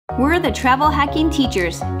We're the travel hacking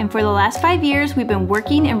teachers, and for the last 5 years, we've been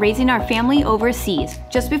working and raising our family overseas.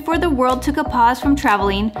 Just before the world took a pause from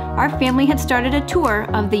traveling, our family had started a tour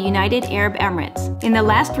of the United Arab Emirates. In the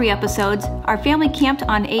last 3 episodes, our family camped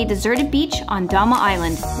on a deserted beach on Dalma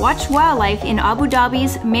Island, watched wildlife in Abu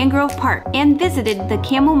Dhabi's Mangrove Park, and visited the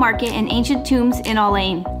camel market and ancient tombs in Al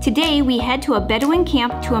Ain. Today, we head to a Bedouin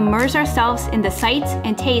camp to immerse ourselves in the sights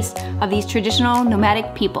and tastes of these traditional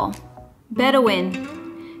nomadic people. Bedouin.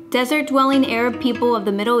 Desert-dwelling Arab people of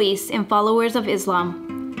the Middle East and followers of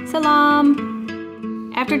Islam.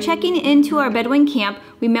 Salam! After checking into our Bedouin camp,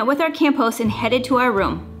 we met with our camp host and headed to our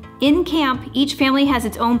room. In camp, each family has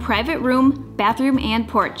its own private room, bathroom, and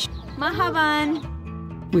porch. Mahaban!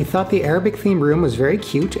 We thought the Arabic-themed room was very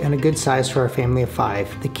cute and a good size for our family of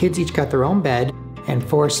 5. The kids each got their own bed, and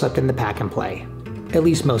 4 slept in the pack and play, at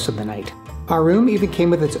least most of the night. Our room even came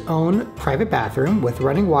with its own private bathroom with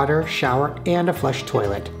running water, shower, and a flush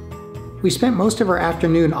toilet. We spent most of our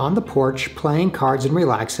afternoon on the porch playing cards and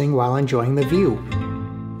relaxing while enjoying the view.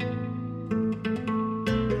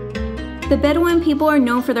 The Bedouin people are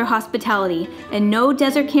known for their hospitality, and no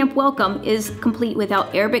desert camp welcome is complete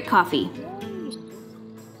without Arabic coffee.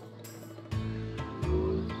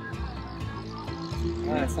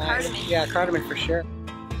 Oh, that's nice. Yeah, cardamom for sure.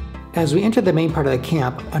 As we enter the main part of the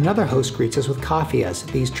camp, another host greets us with kafiyas,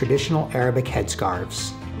 these traditional Arabic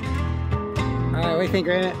headscarves. All right, what do you think,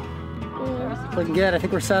 Granite? Looking good. I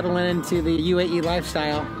think we're settling into the UAE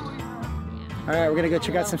lifestyle. All right, we're gonna go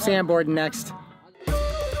check out some sandboarding next.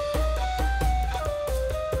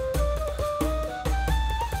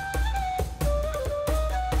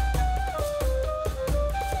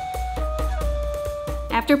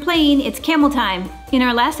 After playing, it's camel time. In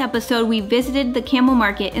our last episode, we visited the camel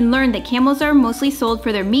market and learned that camels are mostly sold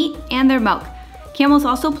for their meat and their milk. Camels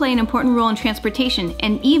also play an important role in transportation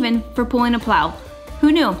and even for pulling a plow.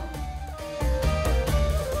 Who knew?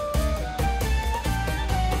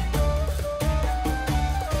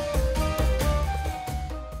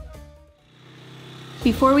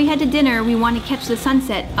 Before we head to dinner, we want to catch the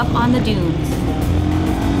sunset up on the dunes.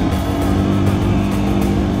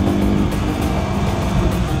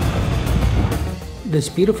 This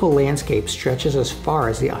beautiful landscape stretches as far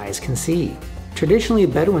as the eyes can see. Traditionally,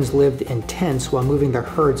 Bedouins lived in tents while moving their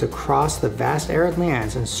herds across the vast arid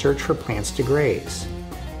lands in search for plants to graze.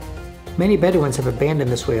 Many Bedouins have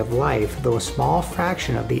abandoned this way of life, though a small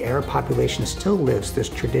fraction of the Arab population still lives this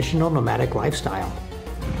traditional nomadic lifestyle.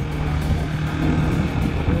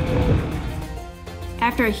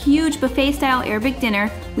 After a huge buffet-style Arabic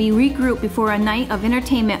dinner, we regroup before a night of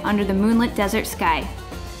entertainment under the moonlit desert sky.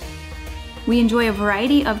 We enjoy a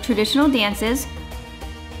variety of traditional dances,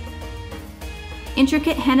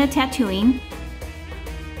 intricate henna tattooing,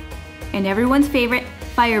 and everyone's favorite,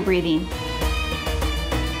 fire breathing.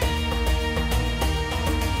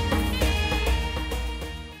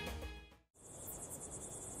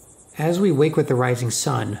 As we wake with the rising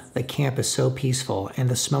sun, the camp is so peaceful and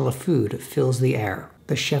the smell of food fills the air.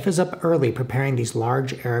 The chef is up early preparing these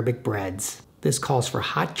large Arabic breads. This calls for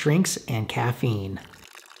hot drinks and caffeine.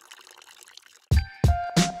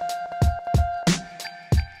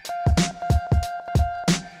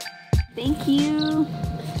 Thank you.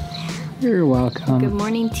 You're welcome. Good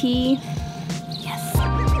morning tea. Yes.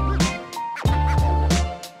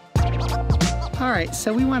 All right,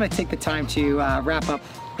 so we want to take the time to wrap up.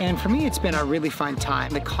 And for me, it's been a really fun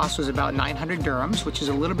time. The cost was about 900 dirhams, which is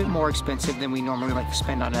a little bit more expensive than we normally like to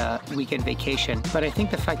spend on a weekend vacation. But I think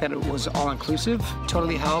the fact that it was all-inclusive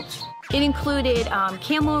totally helped. It included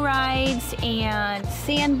camel rides and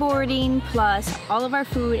sandboarding, plus all of our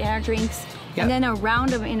food and our drinks. Yep. And then a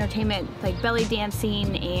round of entertainment like belly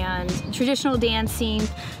dancing and traditional dancing.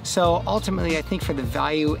 So ultimately, I think for the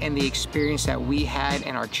value and the experience that we had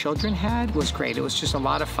and our children had was great. It was just a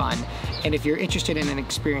lot of fun. And if you're interested in an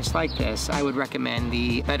experience like this, I would recommend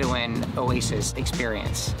the Bedouin Oasis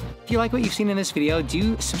experience. If you like what you've seen in this video,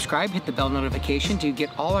 do subscribe, hit the bell notification to get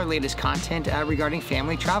all our latest content regarding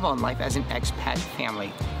family travel and life as an expat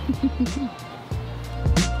family.